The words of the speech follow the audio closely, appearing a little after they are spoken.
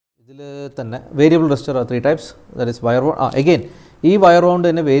ഇതിൽ തന്നെ variable resistor 3 types. That is wire bond. Again ഈ വയർ ബോണ്ട്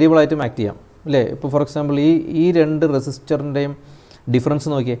തന്നെ വേരിയബിൾ ആയിട്ടും ആക്ട് ചെയ്യാം അല്ലേ. ഇപ്പോൾ ഫോർ എക്സാമ്പിൾ ഈ രണ്ട് റെസിസ്റ്ററിൻ്റെയും ഡിഫറൻസ്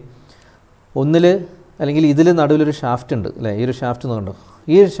നോക്കിയേ. ഒന്നിൽ അല്ലെങ്കിൽ ഇതിൽ നടുവിലൊരു ഷാഫ്റ്റ് ഉണ്ട് അല്ലേ. ഈ ഒരു ഷാഫ്റ്റ് നോക്കണ്ടോ,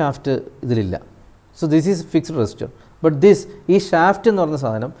 ഈ ഒരു shaft ഇതിലില്ല. So this is fixed resistor. But ഈ ഷാഫ്റ്റ് എന്ന് പറഞ്ഞ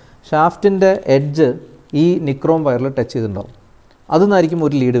സാധനം, ഷാഫ്റ്റിൻ്റെ എഡ്ജ് ഈ നിക്രോം വയറിൽ ടച്ച് ചെയ്തിട്ടുണ്ടാവും. അതിൽ നിന്നായിരിക്കും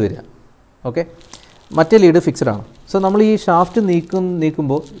ഒരു ലീഡ് വരിക. ഓക്കെ, മറ്റേ ലീഡ് ഫിക്സ്ഡ് ആണ്. സോ നമ്മൾ ഈ ഷാഫ്റ്റ്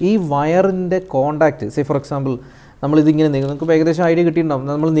നീക്കുമ്പോൾ ഈ വയറിൻ്റെ കോണ്ടാക്റ്റ്, സേ ഫോർ എക്സാമ്പിൾ നമ്മളിതിങ്ങനെ നീക്കും, നമുക്ക് ഏകദേശം ഐഡിയ കിട്ടിയിട്ടുണ്ടാവും.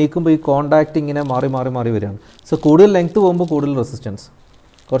 നമ്മൾ നീക്കുമ്പോൾ ഈ കോണ്ടാക്റ്റ് ഇങ്ങനെ മാറി മാറി മാറി വരികയാണ്. സോ കൂടുതൽ ലെങ്ത്ത് പോകുമ്പോൾ കൂടുതൽ റെസിസ്റ്റൻസ്,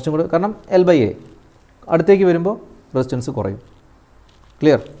 കുറച്ചും കൂടി, കാരണം L/A അടുത്തേക്ക് വരുമ്പോൾ റെസിസ്റ്റൻസ് കുറയും.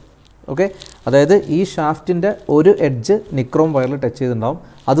 ക്ലിയർ? ഓക്കെ, അതായത് ഈ ഷാഫ്റ്റിൻ്റെ ഒരു എഡ്ജ് നിക്രോം വയറിൽ ടച്ച് ചെയ്തിട്ടുണ്ടാവും.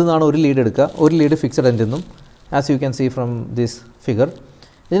 അതിൽ നിന്നാണ് ഒരു ലീഡ് എടുക്കുക. ഒരു ലീഡ് ഫിക്സഡ് എൻഡ് എന്നും, as you can see from this figure.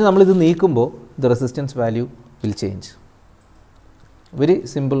 ഇനി നമ്മളിത് നീക്കുമ്പോൾ the resistance value will change. Very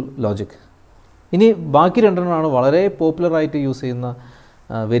simple logic. ഇനി ബാക്കി രണ്ടെണ്ണമാണ് വളരെ പോപ്പുലറായിട്ട് യൂസ് ചെയ്യുന്ന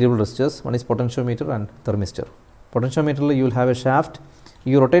variable resistors. One is potentiometer and thermistor. പൊട്ടൻഷ്യോമീറ്ററിൽ you will have A shaft,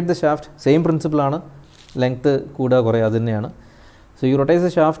 U rotate the shaft, same പ്രിൻസിപ്പിളാണ്, length കൂടുക കുറയുക അത് തന്നെയാണ്. So you rotate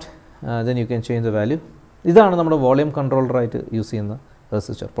the shaft, then you can change the value. ഇതാണ് നമ്മുടെ വോളിയം കൺട്രോളറായിട്ട് യൂസ് ചെയ്യുന്ന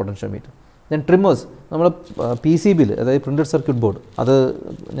resistor, potentiometer. Then ട്രിമ്മേഴ്സ്, നമ്മൾ PCBയിൽ, അതായത് printed circuit board, അത്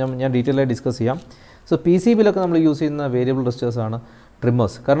ഞാൻ ഡീറ്റെയിൽ ആയി ഡിസ്കസ് ചെയ്യാം. സോ PCBയിലൊക്കെ നമ്മൾ യൂസ് ചെയ്യുന്ന വേരിയബിൾ റെസിസ്റ്റേഴ്സാണ്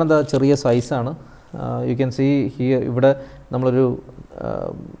ട്രിമ്മേഴ്സ്. കാരണം എന്താ, ചെറിയ സൈസാണ്. യു ക്യാൻ സീ ഹിയർ, ഇവിടെ നമ്മളൊരു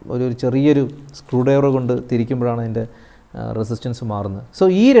ചെറിയൊരു സ്ക്രൂ ഡ്രൈവർ കൊണ്ട് തിരിക്കുമ്പോഴാണ് അതിൻ്റെ റെസിസ്റ്റൻസ് മാറുന്നത്. സോ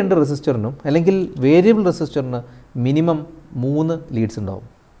ഈ രണ്ട് റെസിസ്റ്ററിനും അല്ലെങ്കിൽ വേരിയബിൾ റെസിസ്റ്ററിന് മിനിമം 3 ലീഡ്സ് ഉണ്ടാവും.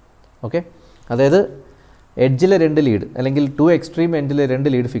 ഓക്കെ, അതായത് എഡ്ജിലെ 2 ലീഡ് അല്ലെങ്കിൽ 2 എക്സ്ട്രീം എൻഡിലെ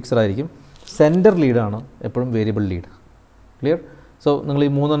 2 ലീഡ് ഫിക്സഡ് ആയിരിക്കും. സെൻറ്റർ ലീഡാണ് എപ്പോഴും വേരിയബിൾ ലീഡ്. ക്ലിയർ? സോ നിങ്ങൾ ഈ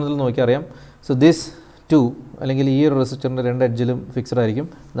 3 നോക്കി അറിയാം. സോ ദിസ് 2 അല്ലെങ്കിൽ ഈ ഒരു റെസിസ്റ്ററിൻ്റെ 2 എഡ്ജിലും ഫിക്സഡ് ആയിരിക്കും.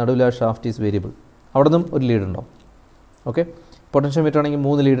 നടുവിൽ ആ ഷാഫ്റ്റ് ഈസ് വേരിയബിൾ. അവിടെ നിന്നും ഒരു ലീഡ് ഉണ്ടാവും. ഓക്കെ, പൊട്ടൻഷ്യോമീറ്റർ ആണെങ്കിൽ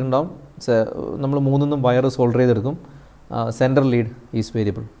 3 ലീഡ് ഉണ്ടാവും. നമ്മൾ 3 വയർ സോൾഡർ ചെയ്തെടുക്കും. Centre lead is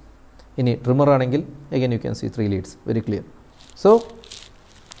variable. ഇനി ട്രിമ്മർ ആണെങ്കിൽ again you can see 3 Leeds. Very clear. So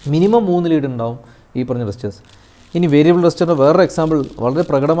minimum 3 lead ഉണ്ടാവും ഈ പറഞ്ഞ റെസിസ്റ്റേഴ്സ്. ഇനി വേരിയബിൾ റെസിസ്റ്ററിൻ്റെ വേറൊരു എക്സാമ്പിൾ, വളരെ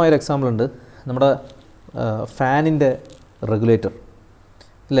പ്രകടമായൊരു എക്സാമ്പിൾ ഉണ്ട്. നമ്മുടെ ഫാനിൻ്റെ റെഗുലേറ്റർ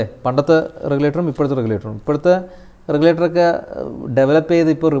അല്ലേ. പണ്ടത്തെ റെഗുലേറ്ററും ഇപ്പോഴത്തെ റെഗുലേറ്ററും. ഇപ്പോഴത്തെ റെഗുലേറ്ററൊക്കെ ഡെവലപ്പ്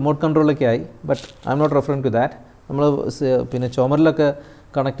ചെയ്ത് ഇപ്പോൾ റിമോട്ട് കൺട്രോളൊക്കെ ആയി. But I am not referring to that. നമ്മൾ പിന്നെ ചുമരിലൊക്കെ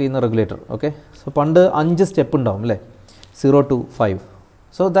കണക്ട് ചെയ്യുന്ന റെഗുലേറ്റർ. ഓക്കെ, സോ പണ്ട് 5 സ്റ്റെപ്പ് ഉണ്ടാവും അല്ലേ, 0 to 5.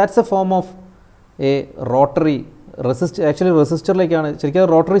 So that's A form of A rotary actually റെസിസ്റ്ററിലേക്കാണ്. ശരിക്കും അത്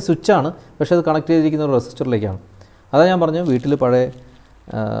റോട്ടറി സ്വിച്ചാണ്, പക്ഷേ അത് കണക്ട് ചെയ്തിരിക്കുന്ന ഒരു റെസിസ്റ്ററിലേക്കാണ്. അതാ ഞാൻ പറഞ്ഞു, വീട്ടിൽ പഴയ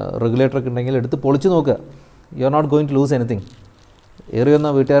റെഗുലേറ്ററൊക്കെ ഉണ്ടെങ്കിൽ എടുത്ത് പൊളിച്ച് നോക്കുക. You are not going to lose anything. ഏറി വന്ന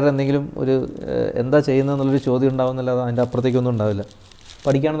വീട്ടുകാരുടെ എന്തെങ്കിലും ഒരു എന്താ ചെയ്യുന്നതെന്നുള്ളൊരു ചോദ്യം ഉണ്ടാവുന്നില്ലാതെ അതിൻ്റെ അപ്പുറത്തേക്കൊന്നും ഉണ്ടാവില്ല.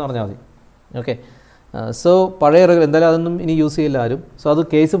 പഠിക്കുകയാണെന്ന് പറഞ്ഞാൽ മതി. ഓക്കെ, സോ പഴയ എന്തായാലും അതൊന്നും ഇനി യൂസ് ചെയ്യില്ല ആരും. സോ അത്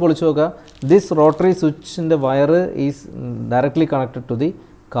കേസ് പൊളിച്ച് നോക്കുക. This rotary സ്വിച്ചിൻ്റെ wire is directly connected to the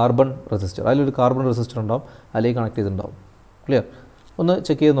carbon resistor. അതിലൊരു കാർബൺ റെസിസ്റ്റർ ഉണ്ടാവും, അതിലേക്ക് കണക്ട് ചെയ്തിട്ടുണ്ടാവും. ക്ലിയർ? ഒന്ന്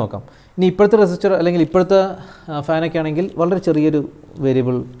ചെക്ക് ചെയ്ത് നോക്കാം. ഇനി ഇപ്പോഴത്തെ റെസിസ്റ്റർ അല്ലെങ്കിൽ ഇപ്പോഴത്തെ ഫാനൊക്കെ ആണെങ്കിൽ വളരെ ചെറിയൊരു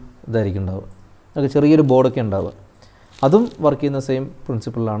വേരിയബിൾ ഇതായിരിക്കും ഉണ്ടാവുക. ഒക്കെ ചെറിയൊരു ബോർഡൊക്കെ ഉണ്ടാവുക. അതും വർക്ക് ചെയ്യുന്ന സെയിം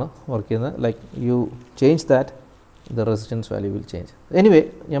പ്രിൻസിപ്പിളിലാണ് വർക്ക് ചെയ്യുന്നത്. Like you change that, the resistance value will change. Anyway,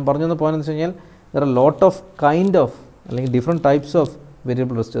 ഞാൻ പറഞ്ഞു തന്ന പോയിന്റ് എന്ന് വെച്ച് കഴിഞ്ഞാൽ there are lot of kind of അല്ലെങ്കിൽ different types of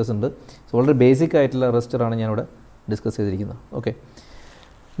variable resistors ഉണ്ട്. സോ വളരെ ബേസിക് ആയിട്ടുള്ള റെസിസ്റ്ററാണ് ഞാനിവിടെ ഡിസ്കസ് ചെയ്തിരിക്കുന്നത്. ഓക്കെ,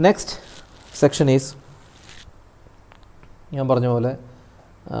 നെക്സ്റ്റ് സെക്ഷൻ ഈസ്, ഞാൻ പറഞ്ഞ പോലെ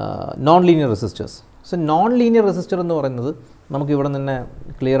non linear resistors. So non linear resistor എന്ന് പറയുന്നത് നമുക്ക് ഇവിടെ തന്നെ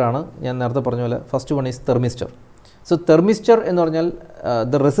ക്ലിയർ ആണ്. ഞാൻ നേരത്തെ പറഞ്ഞ പോലെ first one is thermistor. So thermistor എന്ന് പറഞ്ഞാൽ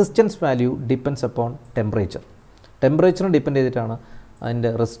the resistance value depends upon temperature. ടെമ്പറേച്ചറിനെ depend ചെയ്തിട്ടാണ് അതിൻ്റെ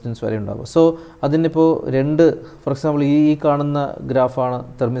റെസിസ്റ്റൻസ് വാല്യൂ ഉണ്ടാവുക. സോ അതിനിപ്പോൾ ഫോർ എക്സാമ്പിൾ ഈ കാണുന്ന ഗ്രാഫാണ്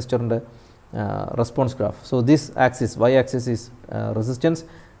തെർമിസ്റ്ററിൻ്റെ response graph. So this axis, Y axis is resistance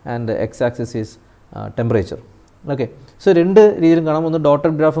and X axis is temperature. Okay, so 2 രീതിയിലും കാണാം. ഒന്ന്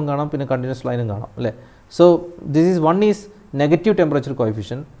ഡോട്ടഡ് ഗ്രാഫും കാണാം, പിന്നെ കണ്ടിന്യൂസ് ലൈനും കാണാം അല്ലേ. So this is one is negative temperature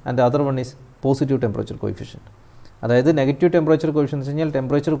coefficient and the other one is positive temperature coefficient. അതായത് negative temperature coefficient വെച്ച് കഴിഞ്ഞാൽ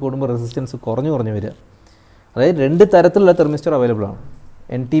ടെമ്പറേച്ചർ കൂടുമ്പോൾ റെസിസ്റ്റൻസ് കുറഞ്ഞു വരിക. അതായത് 2 തരത്തിലുള്ള തെർമിസ്റ്റർ അവൈലബിൾ ആണ്.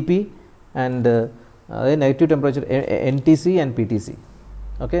 NTP ആൻഡ് അതായത് negative temperature NTC and PTC.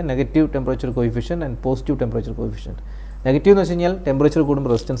 Okay, negative temperature coefficient and positive temperature coefficient. Negative എന്ന് വെച്ച് കഴിഞ്ഞാൽ ടെമ്പറേച്ചർ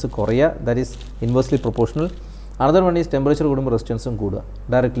കൂടുമ്പോൾ റെസിസ്റ്റൻസ് കുറയുക, that is inversely proportional. Another one is temperature കൂടുമ്പോൾ റെസിസ്റ്റൻസും കൂടുക,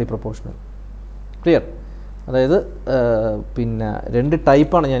 ഡയറക്ട്ലി പ്രൊപ്പോർഷണൽ. ക്ലിയർ? അതായത് പിന്നെ 2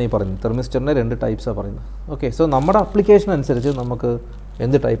 ടൈപ്പാണ് ഞാൻ ഈ പറയുന്നത്. തെർമിസ്റ്ററിൻ്റെ 2 ടൈപ്സാണ് പറയുന്നത്. ഓക്കെ, സോ നമ്മുടെ അപ്ലിക്കേഷൻ അനുസരിച്ച് നമുക്ക്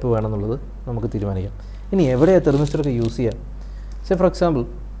എന്ത് ടൈപ്പ് വേണമെന്നുള്ളത് നമുക്ക് തീരുമാനിക്കാം. ഇനി എവിടെയാണ് തെർമിസ്റ്ററൊക്കെ യൂസ് ചെയ്യുക? സേ ഫോർ എക്സാമ്പിൾ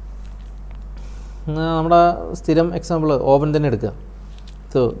നമ്മുടെ സ്ഥിരം എക്സാമ്പിൾ ഓവൻ തന്നെ എടുക്കുക.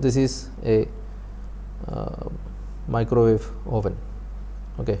 So this is A microwave oven.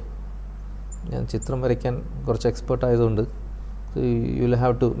 Okay, ഞാൻ ചിത്രം വരയ്ക്കാൻ കുറച്ച് എക്സ്പേർട്ട് ആയതുകൊണ്ട് you will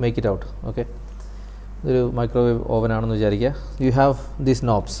have to make it out. Okay, ഇതൊരു മൈക്രോവേവ് ഓവൻ ആണെന്ന് വിചാരിക്കുക. യു ഹാവ് ദീസ്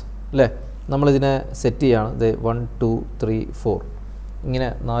നോബ്സ് അല്ലേ, നമ്മളിതിനെ സെറ്റ് ചെയ്യാണ്. ഇത് 1 2 3 4 ഇങ്ങനെ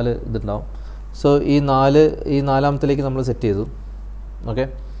 4 ഇതുണ്ടാവും. സോ ഈ നാലാമത്തിലേക്ക് നമ്മൾ സെറ്റ് ചെയ്തു. ഓക്കെ,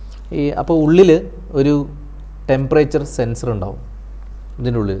 അപ്പോൾ ഉള്ളിൽ ഒരു ടെമ്പറേച്ചർ സെൻസർ ഉണ്ടാവും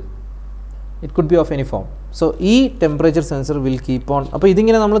ഇതിൻ്റെ ഉള്ളിൽ. It could be of any form. So ഈ temperature sensor will keep on. അപ്പോൾ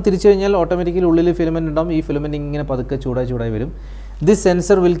ഇതിങ്ങനെ നമ്മൾ തിരിച്ചു കഴിഞ്ഞാൽ ഓട്ടോമാറ്റിക്കലി ഉള്ളിൽ ഫിലമെൻ്റ് ഉണ്ടാവും. ഈ ഫിലമെൻ്റ് ഇങ്ങനെ പതുക്കെ ചൂടായി വരും. This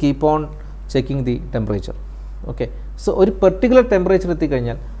sensor will keep on checking the temperature. Okay, so ഒരു പെർട്ടിക്കുലർ ടെമ്പറേച്ചർ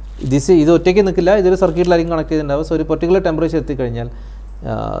എത്തിക്കഴിഞ്ഞാൽ ഇത് ഒറ്റയ്ക്ക് നിൽക്കില്ല, ഇതൊരു സർക്യൂട്ടിലായിരിക്കും കണക്ട് ചെയ്തിട്ടുണ്ടാവും. സോ ഒരു പെർട്ടിക്കുലർ ടെമ്പറേച്ചർ എത്തിക്കഴിഞ്ഞാൽ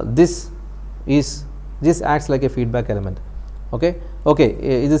this acts like A feedback element. Okay,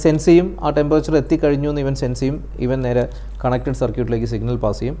 ഇത് സെൻസ് ചെയ്യും. ആ ടെമ്പറേച്ചർ എത്തിക്കഴിഞ്ഞു എന്ന് ഇവൻ സെൻസ് ചെയ്യും. ഇവൻ നേരെ കണക്റ്റഡ് സർക്യൂട്ടിലേക്ക് സിഗ്നൽ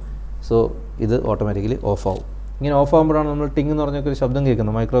പാസ് ചെയ്യും. സോ ഇത് ഓട്ടോമാറ്റിക്കലി ഓഫ് ആവും. ഇങ്ങനെ ഓഫ് ആകുമ്പോഴാണ് നമ്മൾ ടിങ് എന്ന് പറഞ്ഞൊക്കെ ഒരു ശബ്ദം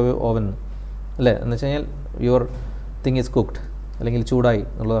കേൾക്കുന്നത് മൈക്രോവേവ് ഓവൻ അല്ലേ. എന്ന് വെച്ച് കഴിഞ്ഞാൽ യുവർ തിങ് ഈസ് കുക്ക്ഡ് അല്ലെങ്കിൽ ചൂടായി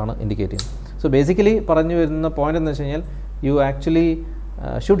എന്നുള്ളതാണ് ഇൻഡിക്കേറ്റ് ചെയ്യുന്നത്. സോ ബേസിക്കലി പറഞ്ഞു വരുന്ന പോയിൻ്റ് എന്ന് വെച്ച് കഴിഞ്ഞാൽ you actually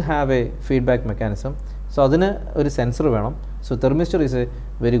should have A feedback mechanism. So അതിന് ഒരു സെൻസർ വേണം. So thermistor is A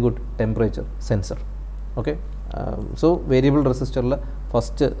very good temperature sensor. Okay, so variable റെസിസ്റ്ററിൽ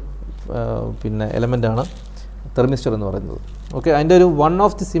ഫസ്റ്റ് പിന്നെ എലമെൻ്റാണ് തെർമിസ്റ്റർ എന്ന് പറയുന്നത്. ഓക്കെ, അതിൻ്റെ ഒരു വൺ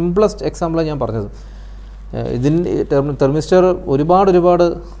ഓഫ് ദി സിംപ്ലസ്റ്റ് എക്സാമ്പിളാണ് ഞാൻ പറഞ്ഞത്. തെർമിസ്റ്റർ ഒരുപാട്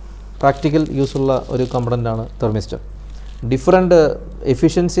പ്രാക്ടിക്കൽ യൂസുള്ള ഒരു കമ്പണൻ്റാണ് thermistor. Different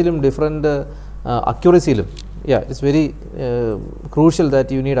എഫിഷ്യൻസിയിലും different അക്യുറസിയിലും it's very crucial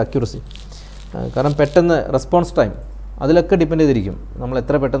that you need accuracy. കാരണം പെട്ടെന്ന് റെസ്പോൺസ് ടൈം അതിലൊക്കെ ഡിപ്പെൻഡ് ചെയ്തിരിക്കും നമ്മൾ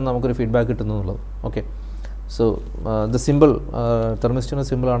എത്ര പെട്ടെന്ന് നമുക്കൊരു ഫീഡ്ബാക്ക് കിട്ടുന്നു എന്നുള്ളത്. ഓക്കെ, സോ ദ സിമ്പിൾ തെർമിസ്റ്ററിൻ്റെ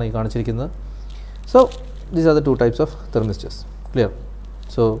സിമ്പിളാണ് ഈ കാണിച്ചിരിക്കുന്നത്. So these are the two types of thermistors. Clear?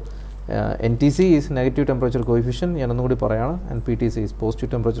 So NTC is negative temperature coefficient ഞാൻ ഒന്നും കൂടി പറയാണ്, and PTC is positive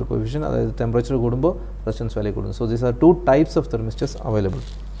temperature coefficient. അതായത് ടെമ്പറേച്ചർ കൂടുമ്പോൾ റെസിസ്റ്റൻസ് വാല്യൂ കൂടുന്നു. So these are two types of thermistors available.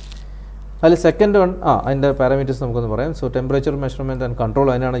 അതിൽ second one അതിൻ്റെ parameters നമുക്കൊന്ന് പറയാം. So temperature measurement and control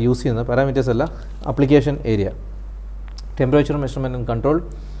അതിനാണ് യൂസ് ചെയ്യുന്നത്. പാരാമീറ്റേഴ്സ് അല്ല, application area. Temperature measurement and control,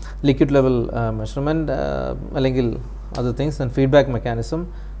 liquid level measurement അല്ലെങ്കിൽ other things, and feedback mechanism,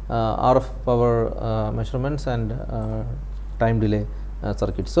 RF power measurements and time delay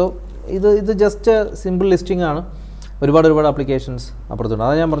circuit. So ഇത് just simple listing ആണ്. ഒരുപാട് applications അപ്പുറത്തുണ്ട്.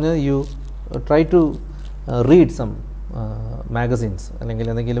 അതാണ് ഞാൻ പറഞ്ഞത്, you try to read some magazines അല്ലെങ്കിൽ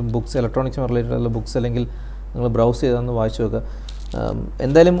എന്തെങ്കിലും books, electronics related ഉള്ള ബുക്സ് അല്ലെങ്കിൽ നിങ്ങൾ ബ്രൗസ് ചെയ്തൊന്ന് വായിച്ചു നോക്കുക.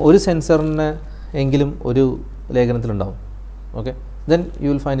 എന്തായാലും ഒരു സെൻസറിന് എങ്കിലും ഒരു ലേഖനത്തിലുണ്ടാവും. Okay, then you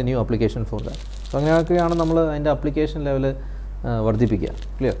will find A new application for that. So അങ്ങനെയൊക്കെയാണ് നമ്മൾ അതിൻ്റെ ആപ്ലിക്കേഷൻ ലെവൽ വർദ്ധിപ്പിക്കുക.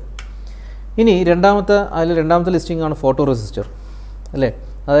 ക്ലിയർ? ഇനി രണ്ടാമത്തെ ലിസ്റ്റിംഗ് ആണ് ഫോട്ടോ റെസിസ്റ്റർ അല്ലേ.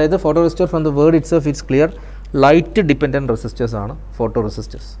 അതായത് photo resistor from the word it's of its clear, light dependent resistors ആണ് ഫോട്ടോ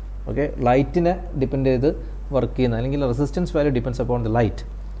റെസിസ്റ്റേഴ്സ്. ഓക്കെ, ലൈറ്റിനെ ഡിപ്പെൻഡ് ചെയ്ത് വർക്ക് ചെയ്യുന്ന അല്ലെങ്കിൽ resistance value depends upon the light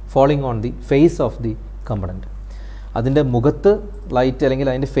falling on the face of the component. അതിൻ്റെ മുഖത്ത് light അല്ലെങ്കിൽ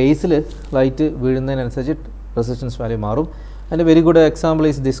അതിൻ്റെ ഫേസിൽ light വീഴുന്നതിനനുസരിച്ച് resistance value മാറും. അതിൻ്റെ very good example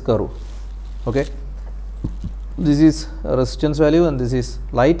is this curve. Okay, this is resistance value and this is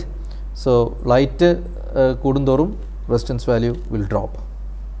light. So light കൂടുന്തോറും resistance value will drop.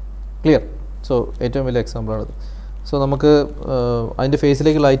 Clear? So ഏറ്റവും വലിയ എക്സാമ്പിൾ ആണത്. സോ നമുക്ക് അതിൻ്റെ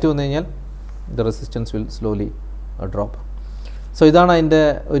ഫേസിലേക്ക് ലൈറ്റ് വന്നു കഴിഞ്ഞാൽ the resistance will slowly drop. So ഇതാണ് അതിൻ്റെ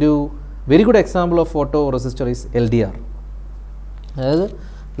ഒരു very good example of photo resistor is LDR. അതായത്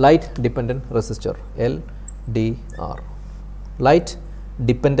light dependent resistor, LDR, light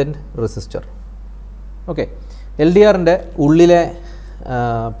dependent resistor. Okay, LDRൻ്റെ ഉള്ളിലെ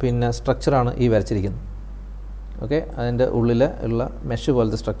പിന്നെ സ്ട്രക്ചറാണ് ഈ വരച്ചിരിക്കുന്നത്. ഓക്കെ, അതിൻ്റെ ഉള്ളിൽ ഉള്ള മെഷ്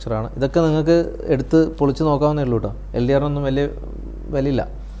പോലത്തെ സ്ട്രക്ചറാണ്. ഇതൊക്കെ നിങ്ങൾക്ക് എടുത്ത് പൊളിച്ച് നോക്കാവുന്നേ ഉള്ളൂ കേട്ടോ. LDRനൊന്നും വലിയ വിലയില്ല.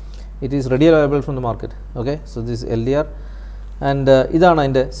 It is ready available from the market. Okay, so this LDR and ഇതാണ്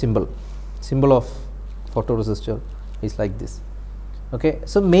അതിൻ്റെ simple of photo resistor is like this. Okay,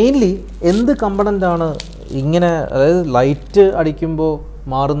 so mainly എന്ത് കമ്പണൻ്റാണ് ഇങ്ങനെ, അതായത് ലൈറ്റ് അടിക്കുമ്പോൾ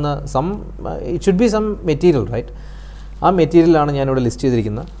മാറുന്ന it should be some material, right? ആ മെറ്റീരിയലാണ് ഞാനിവിടെ ലിസ്റ്റ്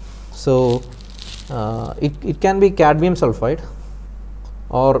ചെയ്തിരിക്കുന്നത്. So it can be cadmium sulphide,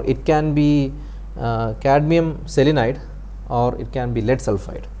 or it can be cadmium selenide, or it can be lead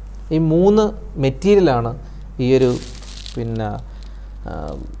sulphide. ഈ 3 മെറ്റീരിയലാണ് ഈ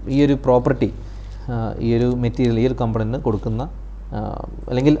ഒരു പ്രോപ്പർട്ടി ഈ ഒരു മെറ്റീരിയൽ ഈ ഒരു കമ്പണൻറ്റിന് കൊടുക്കുന്ന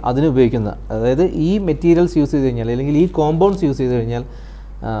അല്ലെങ്കിൽ അതിന് ഉപയോഗിക്കുന്ന. അതായത് ഈ മെറ്റീരിയൽസ് യൂസ് ചെയ്ത് കഴിഞ്ഞാൽ അല്ലെങ്കിൽ ഈ കോമ്പൗണ്ട്സ് യൂസ് ചെയ്ത് കഴിഞ്ഞാൽ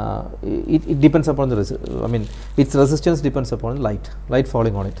it depends upon its resistance depends upon light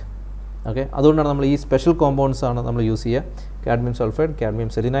falling on it. Okay, അതുകൊണ്ടാണ് നമ്മൾ ഈ സ്പെഷ്യൽ കോമ്പൗണ്ട്സ് ആണ് നമ്മൾ യൂസ് ചെയ്യുക, cadmium sulphide, cadmium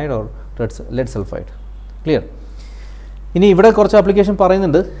selenide or lead sulphide. Clear? ഇനി ഇവിടെ കുറച്ച് ആപ്ലിക്കേഷൻ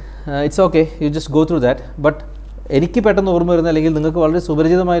പറയുന്നുണ്ട്, it's okay, you just go through that. But എനിക്ക് പെട്ടെന്ന് ഓർമ്മ വരുന്ന അല്ലെങ്കിൽ നിങ്ങൾക്ക് വളരെ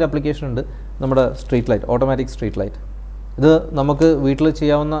സുപരിചിതമായൊരു ആപ്ലിക്കേഷൻ ഉണ്ട്, നമ്മുടെ street light, automatic street light. ഇത് നമുക്ക് വീട്ടിൽ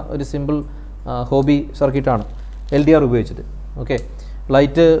ചെയ്യാവുന്ന ഒരു സിമ്പിൾ ഹോബി സർക്യൂട്ടാണ്, LDR ഉപയോഗിച്ചിട്ട്. ഓക്കെ,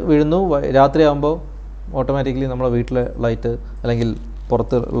 ലൈറ്റ് വീഴുന്നു, രാത്രിയാകുമ്പോൾ ഓട്ടോമാറ്റിക്കലി നമ്മുടെ വീട്ടിലെ ലൈറ്റ് അല്ലെങ്കിൽ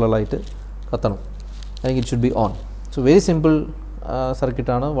പുറത്തുള്ള ലൈറ്റ് കത്തണം, അല്ലെങ്കിൽ it should be on. So very simple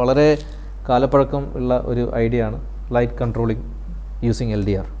സർക്യൂട്ടാണ്, വളരെ കാലപ്പഴക്കം ഉള്ള ഒരു ഐഡിയ ആണ്, ലൈറ്റ് കൺട്രോളിങ് യൂസിങ്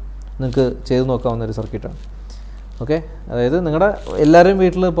LDR. നിങ്ങൾക്ക് ചെയ്ത് നോക്കാവുന്ന ഒരു സർക്യൂട്ടാണ്. ഓക്കെ, അതായത് നിങ്ങളുടെ എല്ലാവരുടെയും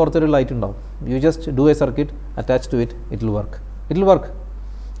വീട്ടിൽ പുറത്തൊരു ലൈറ്റ് ഉണ്ടാവും, you just do A circuit attach to it, it will work.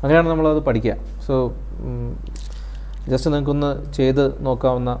 അങ്ങനെയാണ് നമ്മളത് പഠിക്കുക. സോ ജസ്റ്റ് നിങ്ങൾക്കൊന്ന് ചെയ്ത്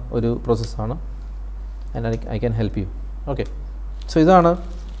നോക്കാവുന്ന ഒരു പ്രോസസ്സാണ്, and I can help you. Okay, so ഇതാണ്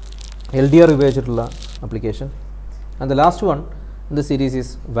LDR ഉപയോഗിച്ചിട്ടുള്ള application. And the last one in the series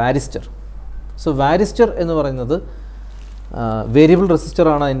is വാരിസ്റ്റർ. So വാരിസ്റ്റർ എന്ന് പറയുന്നത് വേരിയബിൾ റെസിസ്റ്റർ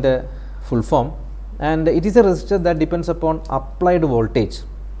ആണ് അതിൻ്റെ full form, and it is A resistor that depends upon applied voltage.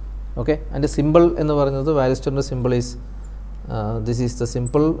 Okay, അതിൻ്റെ simple എന്ന് പറയുന്നത്, വാരിസ്റ്ററിൻ്റെ simple is this is the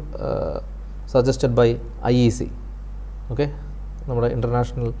simple suggested by IEC. Okay, നമ്മുടെ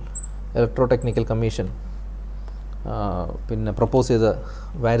international electro technical commission പിന്നെ propose ചെയ്ത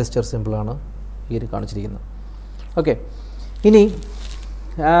വാരിസ്റ്റർ സിമ്പിളാണ് ഈ ഒരു കാണിച്ചിരിക്കുന്നത്. ഓക്കെ, ഇനി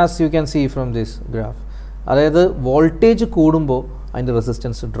as you can see from this graph, അതായത് വോൾട്ടേജ് കൂടുമ്പോൾ അതിൻ്റെ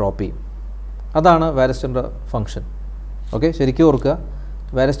റെസിസ്റ്റൻസ് ഡ്രോപ്പ് ചെയ്യും. അതാണ് വാരിസ്റ്ററിൻ്റെ ഫംഗ്ഷൻ. ഓക്കെ, ശരിക്കും ഓർക്കുക,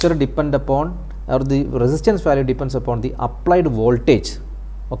 വാരിസ്റ്റർ depend upon or the resistance value depends upon the applied voltage.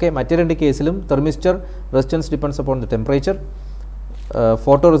 Okay, മറ്റേ രണ്ട് കേസിലും thermistor resistance depends upon the temperature,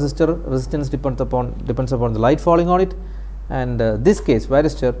 photo resistor resistance depends upon the light falling on it, and this case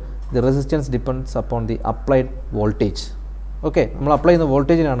varistor the resistance depends upon the applied voltage. Okay, നമ്മൾ apply ചെയ്യുന്ന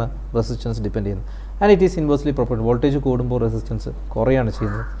വോൾട്ടേജിനാണ് resistance depend ചെയ്യുന്നത്, and it is inversely proportional. Voltage കൂടുമ്പോൾ resistance കുറയാണ്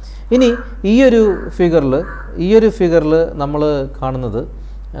ചെയ്യുന്നത്. ഇനി ഈ ഒരു ഫിഗറിൽ നമ്മൾ കാണുന്നത്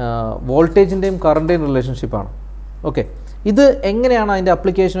വോൾട്ടേജിൻ്റെയും കറണ്ടിൻ്റെയും റിലേഷൻഷിപ്പാണ്. ഓക്കെ, ഇത് എങ്ങനെയാണ് അതിൻ്റെ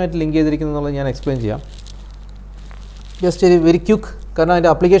അപ്ലിക്കേഷനുമായിട്ട് ലിങ്ക് ചെയ്തിരിക്കുന്നത് എന്നുള്ളത് ഞാൻ എക്സ്പ്ലെയിൻ ചെയ്യാം. ജസ്റ്റ് ഒരു വെരി ക്വിക്ക്, കാരണം അതിൻ്റെ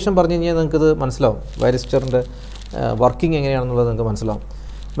അപ്ലിക്കേഷൻ പറഞ്ഞു കഴിഞ്ഞാൽ നിങ്ങൾക്കത് മനസ്സിലാവും, വാരിസ്റ്ററിൻ്റെ വർക്കിംഗ് എങ്ങനെയാണെന്നുള്ളത് നിങ്ങൾക്ക് മനസ്സിലാവും.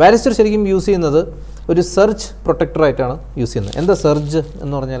 വാരിസ്റ്റർ ശരിക്കും യൂസ് ചെയ്യുന്നത് ഒരു സർജ് പ്രൊട്ടക്ടറായിട്ടാണ് യൂസ് ചെയ്യുന്നത്. എന്താ സർജ്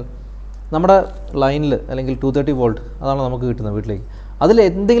എന്ന് പറഞ്ഞാൽ, നമ്മുടെ ലൈനിൽ അല്ലെങ്കിൽ 230 വോൾട്ട് അതാണ് നമുക്ക് കിട്ടുന്നത് വീട്ടിലേക്ക്. അതിൽ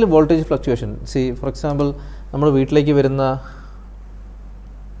എന്തെങ്കിലും വോൾട്ടേജ് ഫ്ലക്ച്വേഷൻ, ഫോർ എക്സാമ്പിൾ നമ്മൾ വീട്ടിലേക്ക് വരുന്ന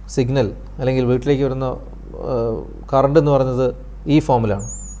സിഗ്നൽ അല്ലെങ്കിൽ വീട്ടിലേക്ക് വരുന്ന കറണ്ട് എന്ന് പറയുന്നത് ഈ ഫോമിലാണ്.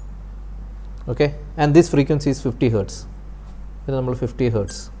 Okay, and this frequency is 50 hertz. ഇത് നമ്മൾ 50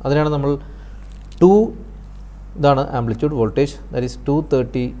 ഹെർട്സ്, അതിനാണ് നമ്മൾ 2 ഇതാണ് amplitude voltage, that is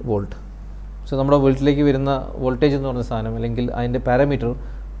 230 volt. So നമ്മുടെ വീട്ടിലേക്ക് വരുന്ന വോൾട്ടേജ് എന്ന് പറഞ്ഞ സാധനം അല്ലെങ്കിൽ അതിൻ്റെ പാരാമീറ്റർ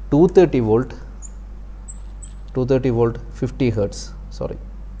 230 വോൾട്ട് 50 ഹെർട്സ്,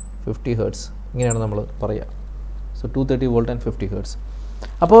 50 ഹെർട്സ്, ഇങ്ങനെയാണ് നമ്മൾ പറയുക. So 230 volt and 50 hertz.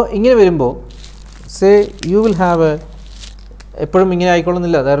 അപ്പോൾ ഇങ്ങനെ വരുമ്പോൾ സേ യു വിൽ ഹാവ് എപ്പോഴും ഇങ്ങനെ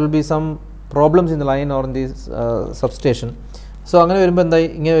ആയിക്കൊള്ളുന്നില്ല, there will be some problems in the line or in the substation. So അങ്ങനെ വരുമ്പോൾ എന്തായി,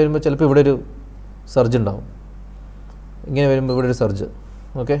 ഇങ്ങനെ വരുമ്പോൾ ചിലപ്പോൾ ഇവിടെ ഒരു സർജ് ഉണ്ടാവും, ഇങ്ങനെ വരുമ്പോൾ ഇവിടെ ഒരു surge.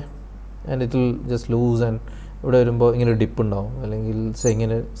 Okay, and it will just loose, and ഇവിടെ വരുമ്പോൾ ഇങ്ങനെ ഒരു ഡിപ്പ് ഉണ്ടാവും അല്ലെങ്കിൽ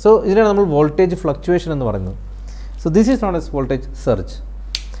ഇങ്ങനെ. സോ ഇതിനാണ് നമ്മൾ വോൾട്ടേജ് ഫ്ലക്ച്വേഷൻ എന്ന് പറയുന്നത്. So this is not S voltage surge.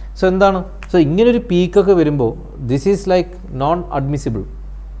 So എന്താണ്, സോ ഇങ്ങനൊരു പീക്കൊക്കെ വരുമ്പോൾ this is like non admissible.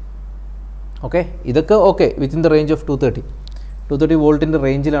 Okay, ഇതൊക്കെ okay within the range of 230 വോൾട്ടിൻ്റെ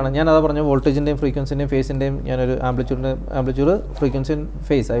റേഞ്ചിലാണ്. ഞാൻ അതാ പറഞ്ഞ വോൾട്ടേജിൻ്റെയും ഫ്രീക്വൻസിൻ്റെയും ഫേസിൻ്റെയും ഞാനൊരു amplitude frequency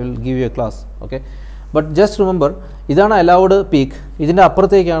face I will give you A class. Okay, but just remember, ഇതാണ് അലൗഡ് പീക്ക്. ഇതിൻ്റെ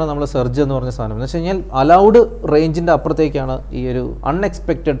അപ്പുറത്തേക്കാണ് നമ്മൾ സർജ് എന്ന് പറഞ്ഞ സാധനം. എന്ന് വെച്ച് കഴിഞ്ഞാൽ അലൗഡ് റേഞ്ചിൻ്റെ അപ്പുറത്തേക്കാണ് ഈ ഒരു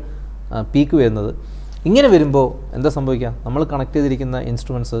അൺഎക്സ്പെക്റ്റഡ് പീക്ക് വരുന്നത്. ഇങ്ങനെ വരുമ്പോൾ എന്താ സംഭവിക്കുക, നമ്മൾ കണക്ട് ചെയ്തിരിക്കുന്ന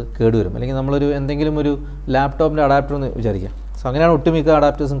ഇൻസ്ട്രുമെൻറ്റ്സ് കേടുവരും. അല്ലെങ്കിൽ നമ്മളൊരു എന്തെങ്കിലും ഒരു ലാപ്ടോപ്പിൻ്റെ അഡാപ്റ്റർ എന്ന് വിചാരിക്കുക. സോ അങ്ങനെയാണ് ഒട്ടുമിക്ക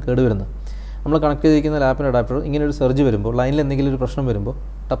അഡാപ്റ്റേഴ്സും കേടുവരുന്നത്. നമ്മൾ കണക്ട് ചെയ്തിരിക്കുന്ന ലാപ്പിൻ്റെ അഡാപ്റ്റർ ഇങ്ങനെ ഒരു സർജ് വരുമ്പോൾ, ലൈനിൽ എന്തെങ്കിലും ഒരു പ്രശ്നം വരുമ്പോൾ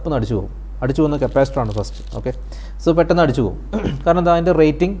ടപ്പെന്ന് അടിച്ചു പോകുന്ന കപ്പാസിറ്ററാണ് ഫസ്റ്റ്. ഓക്കെ, സോ പെട്ടെന്ന് അടിച്ചു പോകും. കാരണം എന്താ, അതിൻ്റെ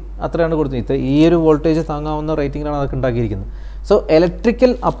റേറ്റിംഗ് അത്രയാണ് കൊടുത്തത്. ഈ ഒരു വോൾട്ടേജ് താങ്ങാവുന്ന റേറ്റിംഗിലാണ് അതൊക്കെ ഉണ്ടാക്കിയിരിക്കുന്നത്. സോ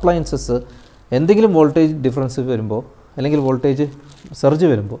ഇലക്ട്രിക്കൽ അപ്ലയൻസസ് എന്തെങ്കിലും വോൾട്ടേജ് ഡിഫറൻസ് വരുമ്പോൾ അല്ലെങ്കിൽ വോൾട്ടേജ് സർജ്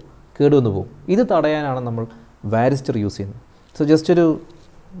വരുമ്പോൾ കേടുവന്ന് പോകും. ഇത് തടയാനാണ് നമ്മൾ വാരിസ്റ്റർ യൂസ് ചെയ്യുന്നത്. സോ ജസ്റ്റ് ഒരു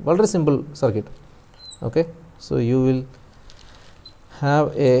വളരെ simple circuit. Okay, so you will have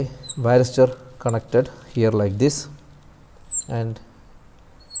a varistor connected here like this, and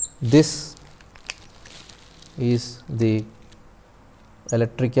this is the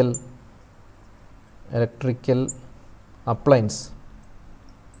electrical appliance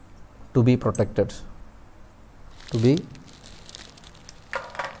to be protected, to be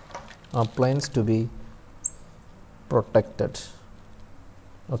appliance to be protected.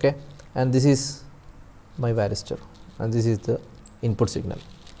 Okay, and this is my varistor and this is the input signal.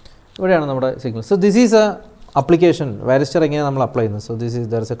 ഇവിടെയാണ് നമ്മുടെ signal. So this is a application. varistor എങ്ങനെ നമ്മൾ apply ചെയ്യുന്നത്. So this is,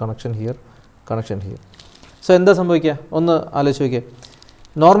 there is a connection here, connection here. So എന്താ സംഭവിക്കുക ഒന്ന് ആലോചിച്ച് നോക്കിയേ.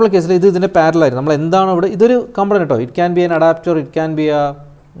 നോർമൽ കേസിൽ ഇത് ഇതിൻ്റെ പാരലായിരുന്നു. നമ്മൾ എന്താണ് ഇവിടെ, ഇതൊരു കമ്പണൻ്റ് കേട്ടോ. It can be N adapter, it can be A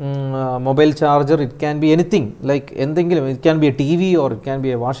mobile charger, it can be anything, like എന്തെങ്കിലും, it can be A T V or it can be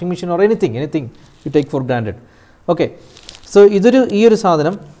A washing machine or anything you take four granted. Okay, so ഈ ഒരു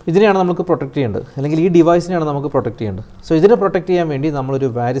സാധനം ഇതിനെയാണ് നമുക്ക് protect ചെയ്യേണ്ടത്, അല്ലെങ്കിൽ ഈ ഡിവൈസിനെയാണ് നമുക്ക് പ്രൊട്ടക്റ്റ് ചെയ്യേണ്ടത്. സോ ഇതിനെ പ്രൊട്ടക്റ്റ് ചെയ്യാൻ വേണ്ടി നമ്മളൊരു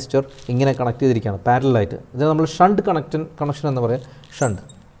വാരിസ്റ്റർ ഇങ്ങനെ കണക്ട് ചെയ്തിരിക്കുകയാണ് പാരലായിട്ട്. ഇതിന് നമ്മൾ ഷണ്ട് കണക്ഷൻ എന്ന് പറയാം. Shunt,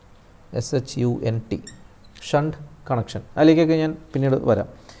 SHUNT, shunt connection. അതിലേക്കൊക്കെ ഞാൻ പിന്നീട് വരാം.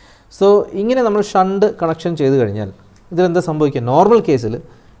 സോ ഇങ്ങനെ നമ്മൾ ഷണ്ട് കണക്ഷൻ ചെയ്ത് കഴിഞ്ഞാൽ ഇതിലെന്താ സംഭവിക്കുക? നോർമൽ കേസിൽ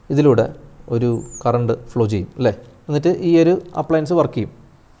ഇതിലൂടെ ഒരു കറണ്ട് ഫ്ലോ ചെയ്യും അല്ലേ, എന്നിട്ട് ഈ ഒരു അപ്ലയൻസ് വർക്ക് ചെയ്യും,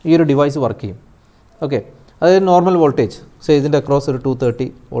 ഈ ഒരു ഡിവൈസ് വർക്ക് ചെയ്യും. ഓക്കെ, അതായത് നോർമൽ വോൾട്ടേജ്, സോ ഇതിൻ്റെ അക്രോസ് ഒരു 230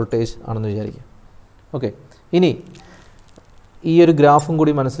 വോൾട്ടേജ് ആണെന്ന് വിചാരിക്കുക. ഓക്കെ, ഇനി ഈ ഒരു ഗ്രാഫും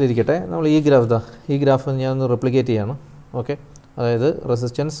കൂടി മനസ്സിലിരിക്കട്ടെ. നമ്മൾ ഈ ഗ്രാഫ് ഞാനൊന്ന് റെപ്ലിക്കേറ്റ് ചെയ്യാണ്. ഓക്കെ, അതായത്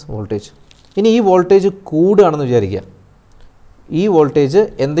റെസിസ്റ്റൻസ്, വോൾട്ടേജ്. ഇനി ഈ വോൾട്ടേജ് കൂടുകയാണെന്ന് വിചാരിക്കുക. ഈ വോൾട്ടേജ്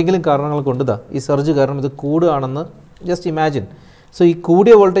എന്തെങ്കിലും കാരണങ്ങൾ കൊണ്ട് ഈ സർജ് കാരണം ഇത് കൂടുകയാണെന്ന് ജസ്റ്റ് ഇമാജിൻ. സോ ഈ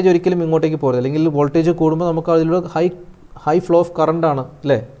കൂടിയ വോൾട്ടേജ് ഒരിക്കലും ഇങ്ങോട്ടേക്ക് പോകരുത്, അല്ലെങ്കിൽ വോൾട്ടേജ് കൂടുമ്പോൾ നമുക്ക് അതിലൂടെ ഹൈ ഫ്ലോ ഓഫ് കറണ്ടാണ്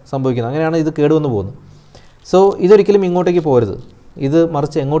അല്ലേ സംഭവിക്കുന്നത്. അങ്ങനെയാണ് ഇത് കേടുവന്ന് പോകുന്നത്. സോ ഇതൊരിക്കലും ഇങ്ങോട്ടേക്ക് പോകരുത്, ഇത്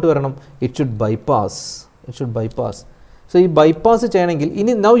മറിച്ച് എങ്ങോട്ട് വരണം? It should bypass. സോ ഈ ബൈപ്പാസ് ചെയ്യണമെങ്കിൽ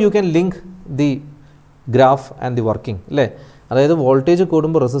ഇനി now you can link the graph and the working അല്ലേ. അതായത് വോൾട്ടേജ്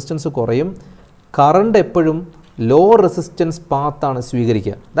കൂടുമ്പോൾ റെസിസ്റ്റൻസ് കുറയും, കറണ്ട് എപ്പോഴും ലോ റെസിസ്റ്റൻസ് പാത്താണ്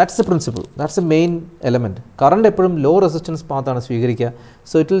സ്വീകരിക്കുക. That's A principle, that's A main element. Current എപ്പോഴും ലോ റെസിസ്റ്റൻസ് പാത്താണ് സ്വീകരിക്കുക.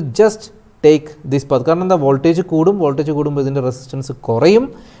 So it will just take this path. കാരണം എന്താ, വോൾട്ടേജ് കൂടുമ്പോൾ ഇതിൻ്റെ റെസിസ്റ്റൻസ്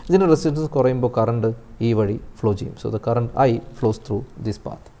കുറയുമ്പോൾ കറണ്ട് ഈ വഴി ഫ്ലോ ചെയ്യും. So the current flows through this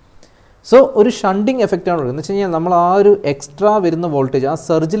path. So ഒരു ഷണ്ടിങ് എഫക്റ്റാണ് ഉള്ളത്. എന്ന് വെച്ച് കഴിഞ്ഞാൽ നമ്മൾ ആ ഒരു എക്സ്ട്രാ വരുന്ന വോൾട്ടേജ്, ആ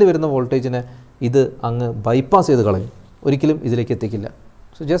സർജിൽ വരുന്ന വോൾട്ടേജിനെ ഇത് അങ്ങ് ബൈപ്പാസ് ചെയ്ത് കളയും, ഒരിക്കലും ഇതിലേക്ക് എത്തിക്കില്ല.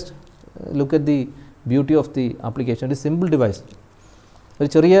 So just look at the beauty of the application. ഒരു സിമ്പിൾ ഡിവൈസ്, ഒരു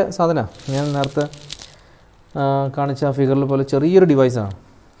ചെറിയ സാധനമാണ്. ഞാൻ നേരത്തെ കാണിച്ച ഫിഗറിൽ പോലെ ചെറിയൊരു ഡിവൈസാണ്.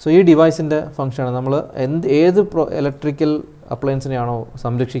 സോ ഈ ഡിവൈസിൻ്റെ ഫംഗ്ഷനാണ് നമ്മൾ ഏത് ഇലക്ട്രിക്കൽ അപ്ലയൻസിനെയാണോ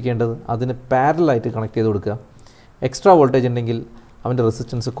സംരക്ഷിക്കേണ്ടത് അതിന് പാരലായിട്ട് കണക്ട് ചെയ്ത് കൊടുക്കുക. എക്സ്ട്രാ വോൾട്ടേജ് ഉണ്ടെങ്കിൽ അവൻ്റെ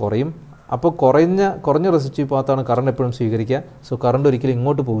റെസിസ്റ്റൻസ് കുറയും. അപ്പോൾ കുറഞ്ഞ റെസിസ്റ്റീവ് പാത്താണ് കറണ്ട് എപ്പോഴും സ്വീകരിക്കുക. സോ കറണ്ട് ഒരിക്കലും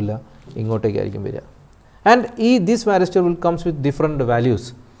ഇങ്ങോട്ട് പോവില്ല, ഇങ്ങോട്ടേക്കായിരിക്കും വരിക. And this വാരിസ്റ്റർ will comes with different values,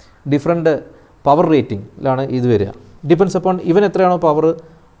 different power റേറ്റിംഗിലാണ് ഇത് വരിക. ഡിപ്പെൻസ് അപ്പോൺ ഇവൻ എത്രയാണോ പവർ,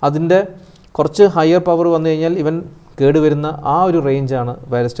 അതിൻ്റെ കുറച്ച് ഹയർ പവർ വന്നു കഴിഞ്ഞാൽ ഇവൻ കേടുവരുന്ന ആ ഒരു റേഞ്ചാണ്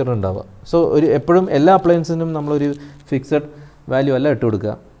വാരിസ്റ്ററിന് ഉണ്ടാവുക. സോ എപ്പോഴും എല്ലാ അപ്ലയൻസിനും നമ്മളൊരു ഫിക്സഡ് വാല്യൂ അല്ല ഇട്ട്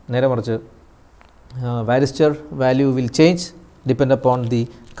കൊടുക്കുക, നേരെ മറിച്ച് വാരിസ്റ്റർ value will change depend upon the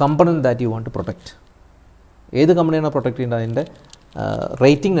component that you want to protect. ഏത് കമ്പനിയാണോ പ്രൊട്ടക്റ്റ് ചെയ്യേണ്ടത് അതിൻ്റെ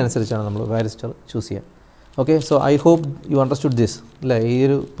റേറ്റിംഗിനനുസരിച്ചാണ് നമ്മൾ വാരിസ്റ്റർ ചൂസ് ചെയ്യുക. Okay, so I hope you understood this അല്ലേ. ഈ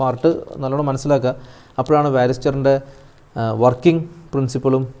ഒരു പാർട്ട് നല്ലോണം മനസ്സിലാക്കുക. അപ്പോഴാണ് വാരിസ്റ്ററിൻ്റെ വർക്കിംഗ്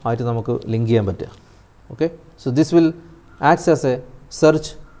പ്രിൻസിപ്പിളും ആയിട്ട് നമുക്ക് ലിങ്ക് ചെയ്യാൻ പറ്റുക. Okay, so this will acts as A surge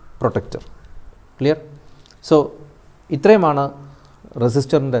protractor. Clear? So ഇത്രയുമാണ്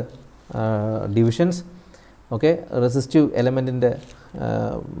റെസിസ്റ്ററിൻ്റെ ഡിവിഷൻസ്. ഓക്കെ, റെസിസ്റ്റീവ് എലമെൻറ്റിൻ്റെ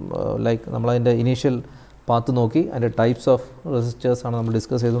ലൈക്ക് നമ്മളതിൻ്റെ ഇനീഷ്യൽ പാത്ത് നോക്കി, അതിൻ്റെ ടൈപ്സ് ഓഫ് റെസിസ്റ്റേഴ്സാണ് നമ്മൾ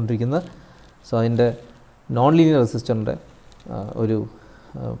ഡിസ്കസ് ചെയ്തുകൊണ്ടിരിക്കുന്നത്. സോ അതിൻ്റെ നോൺ ലീനിയർ റെസിസ്റ്ററിൻ്റെ ഒരു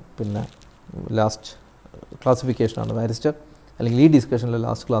പിന്നെ ലാസ്റ്റ് ക്ലാസിഫിക്കേഷനാണ് വാരിസ്റ്റർ, അല്ലെങ്കിൽ ഈ ഡിസ്കഷനിലെ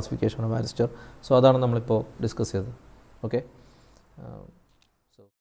ലാസ്റ്റ് ക്ലാസിഫിക്കേഷനാണ് വാരിസ്റ്റർ. സോ അതാണ് നമ്മളിപ്പോൾ ഡിസ്കസ് ചെയ്തത്. ഓക്കെ.